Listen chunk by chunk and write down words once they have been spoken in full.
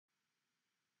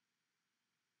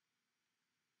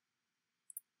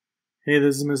Hey,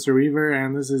 this is Mr. Weaver,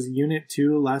 and this is Unit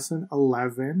 2, Lesson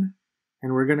 11,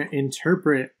 and we're going to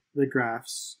interpret the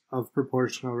graphs of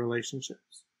proportional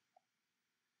relationships.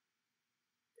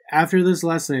 After this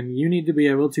lesson, you need to be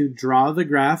able to draw the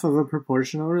graph of a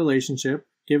proportional relationship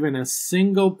given a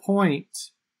single point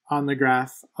on the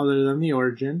graph other than the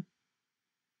origin.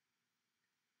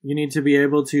 You need to be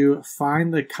able to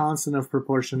find the constant of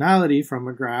proportionality from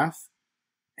a graph,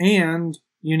 and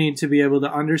you need to be able to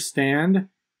understand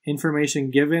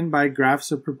information given by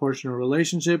graphs of proportional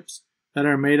relationships that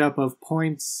are made up of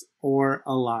points or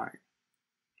a line.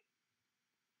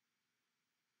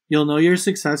 You'll know you're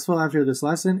successful after this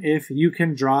lesson if you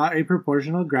can draw a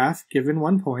proportional graph given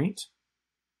one point,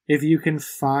 if you can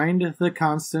find the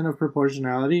constant of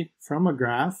proportionality from a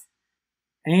graph,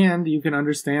 and you can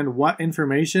understand what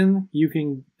information you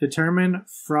can determine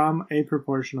from a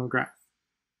proportional graph.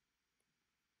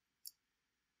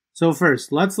 So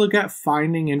first, let's look at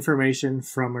finding information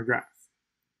from a graph.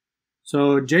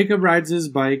 So Jacob rides his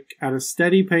bike at a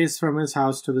steady pace from his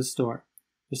house to the store.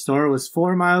 The store was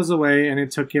 4 miles away and it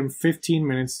took him 15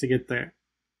 minutes to get there.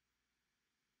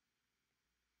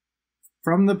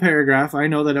 From the paragraph, I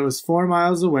know that it was 4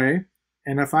 miles away,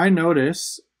 and if I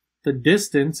notice, the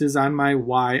distance is on my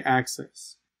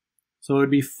y-axis. So it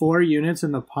would be 4 units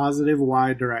in the positive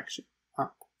y direction,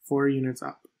 up, 4 units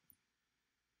up.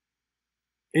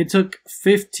 It took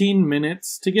 15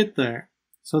 minutes to get there,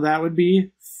 so that would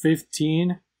be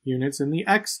 15 units in the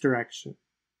x direction.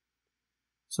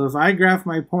 So if I graph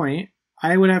my point,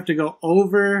 I would have to go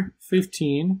over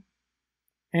 15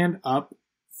 and up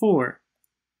 4.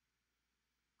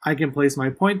 I can place my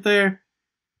point there,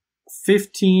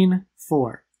 15,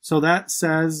 4. So that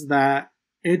says that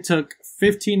it took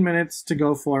 15 minutes to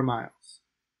go 4 miles.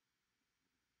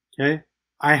 Okay?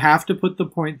 I have to put the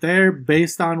point there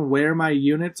based on where my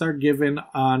units are given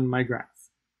on my graph.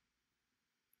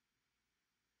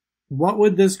 What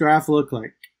would this graph look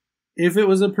like? If it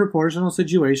was a proportional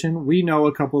situation, we know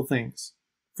a couple things.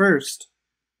 First,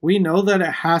 we know that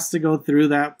it has to go through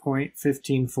that point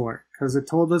 15, 4, because it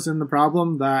told us in the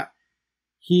problem that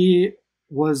he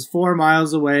was 4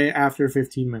 miles away after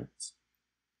 15 minutes.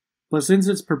 But since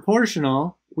it's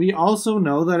proportional, we also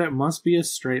know that it must be a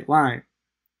straight line.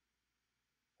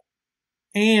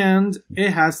 And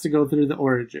it has to go through the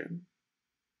origin.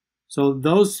 So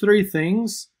those 3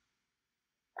 things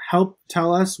help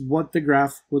tell us what the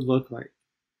graph would look like.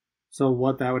 So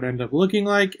what that would end up looking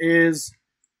like is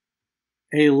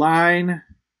a line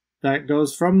that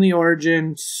goes from the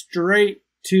origin straight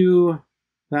to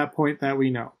that point that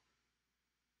we know.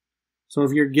 So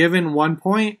if you're given one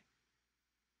point,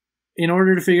 in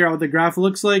order to figure out what the graph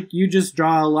looks like, you just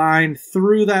draw a line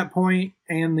through that point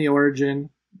and the origin,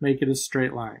 make it a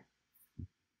straight line.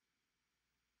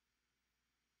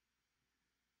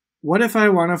 What if I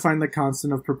want to find the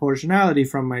constant of proportionality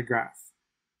from my graph?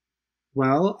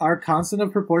 Well, our constant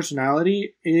of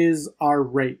proportionality is our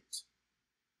rate.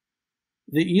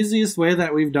 The easiest way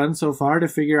that we've done so far to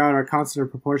figure out our constant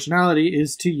of proportionality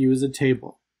is to use a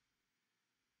table.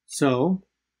 So,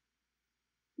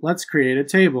 let's create a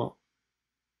table.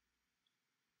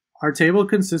 Our table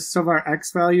consists of our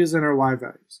x values and our y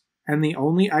values. And the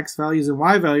only x values and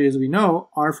y values we know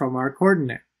are from our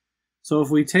coordinate. So if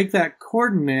we take that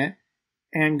coordinate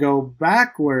and go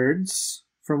backwards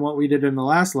from what we did in the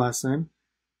last lesson,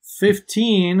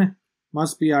 15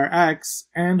 must be our x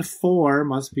and 4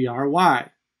 must be our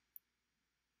y.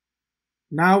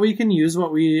 Now we can use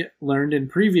what we learned in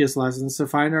previous lessons to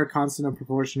find our constant of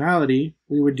proportionality.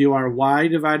 We would do our y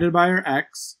divided by our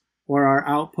x, or our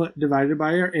output divided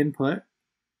by our input.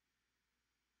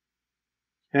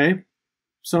 Okay,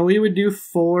 so we would do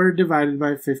 4 divided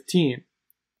by 15,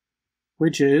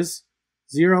 which is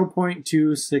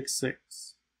 0.266.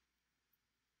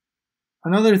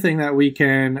 Another thing that we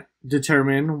can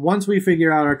determine once we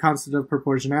figure out our constant of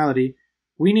proportionality,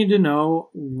 we need to know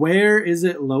where is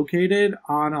it located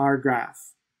on our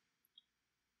graph.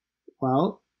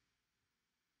 Well,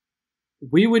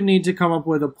 we would need to come up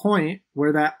with a point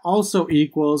where that also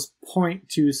equals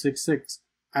 0.266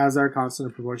 as our constant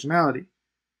of proportionality.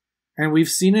 And we've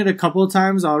seen it a couple of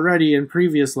times already in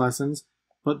previous lessons,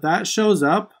 but that shows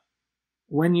up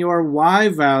when your y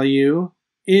value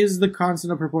is the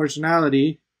constant of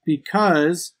proportionality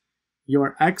because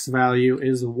your x value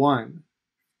is 1.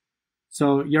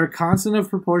 So your constant of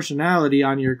proportionality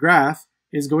on your graph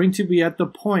is going to be at the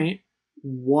point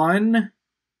 1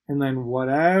 and then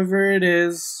whatever it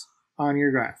is on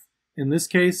your graph. In this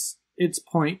case, it's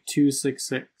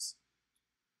 0.266.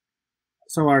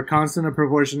 So our constant of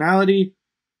proportionality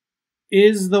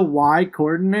is the y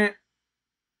coordinate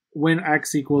when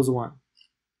x equals 1.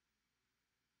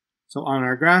 So on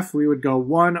our graph, we would go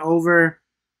 1 over,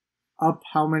 up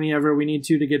how many ever we need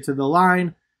to get to the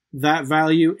line. That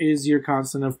value is your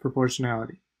constant of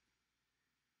proportionality.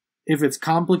 If it's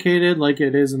complicated, like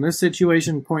it is in this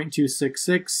situation,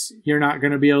 0.266, you're not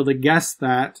going to be able to guess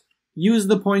that. Use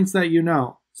the points that you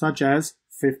know, such as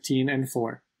 15 and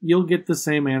 4. You'll get the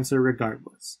same answer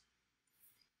regardless.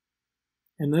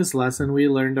 In this lesson, we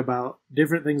learned about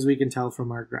different things we can tell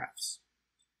from our graphs.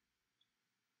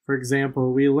 For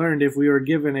example, we learned if we were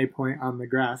given a point on the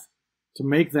graph, to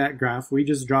make that graph, we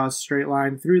just draw a straight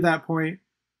line through that point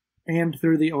and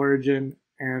through the origin,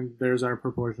 and there's our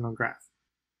proportional graph.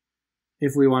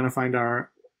 If we want to find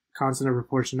our constant of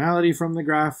proportionality from the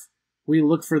graph, we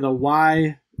look for the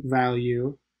y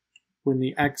value when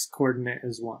the x coordinate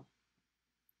is 1.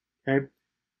 Okay?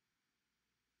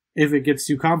 If it gets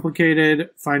too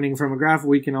complicated, finding from a graph,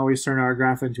 we can always turn our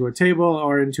graph into a table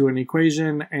or into an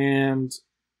equation and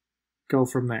go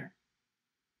from there.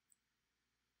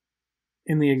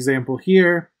 In the example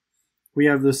here, we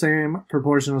have the same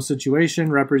proportional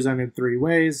situation represented 3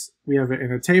 ways. We have it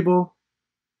in a table,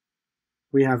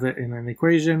 we have it in an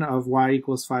equation of y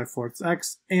equals 5/4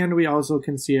 x, and we also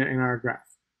can see it in our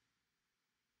graph.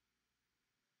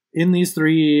 In these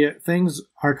 3 things,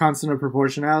 our constant of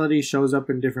proportionality shows up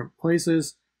in different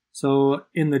places. So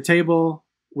in the table,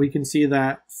 we can see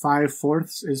that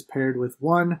 5/4 is paired with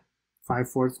 1.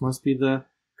 5/4 must be the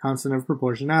constant of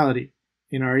proportionality.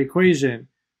 In our equation,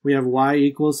 we have y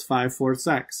equals 5/4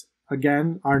 x.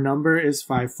 Again, our number is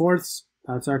 5/4.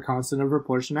 That's our constant of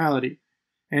proportionality.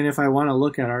 And if I want to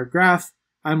look at our graph,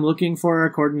 I'm looking for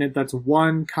a coordinate that's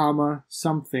 1 comma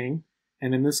something.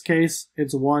 And in this case,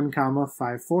 it's 1 comma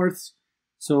 5/4.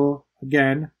 So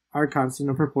again, our constant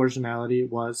of proportionality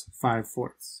was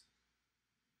 5/4.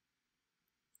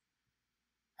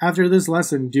 After this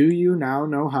lesson, do you now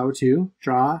know how to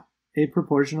draw a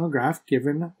proportional graph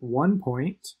given 1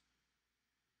 point?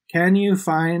 Can you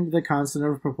find the constant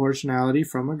of proportionality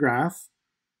from a graph?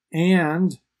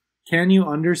 And can you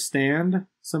understand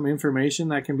some information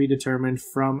that can be determined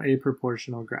from a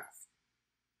proportional graph?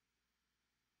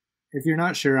 If you're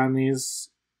not sure on these,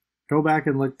 go back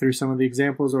and look through some of the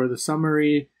examples or the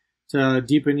summary to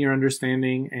deepen your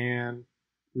understanding and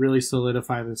really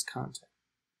solidify this content.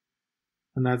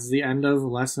 And that's the end of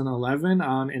lesson 11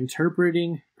 on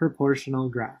interpreting proportional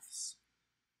graphs.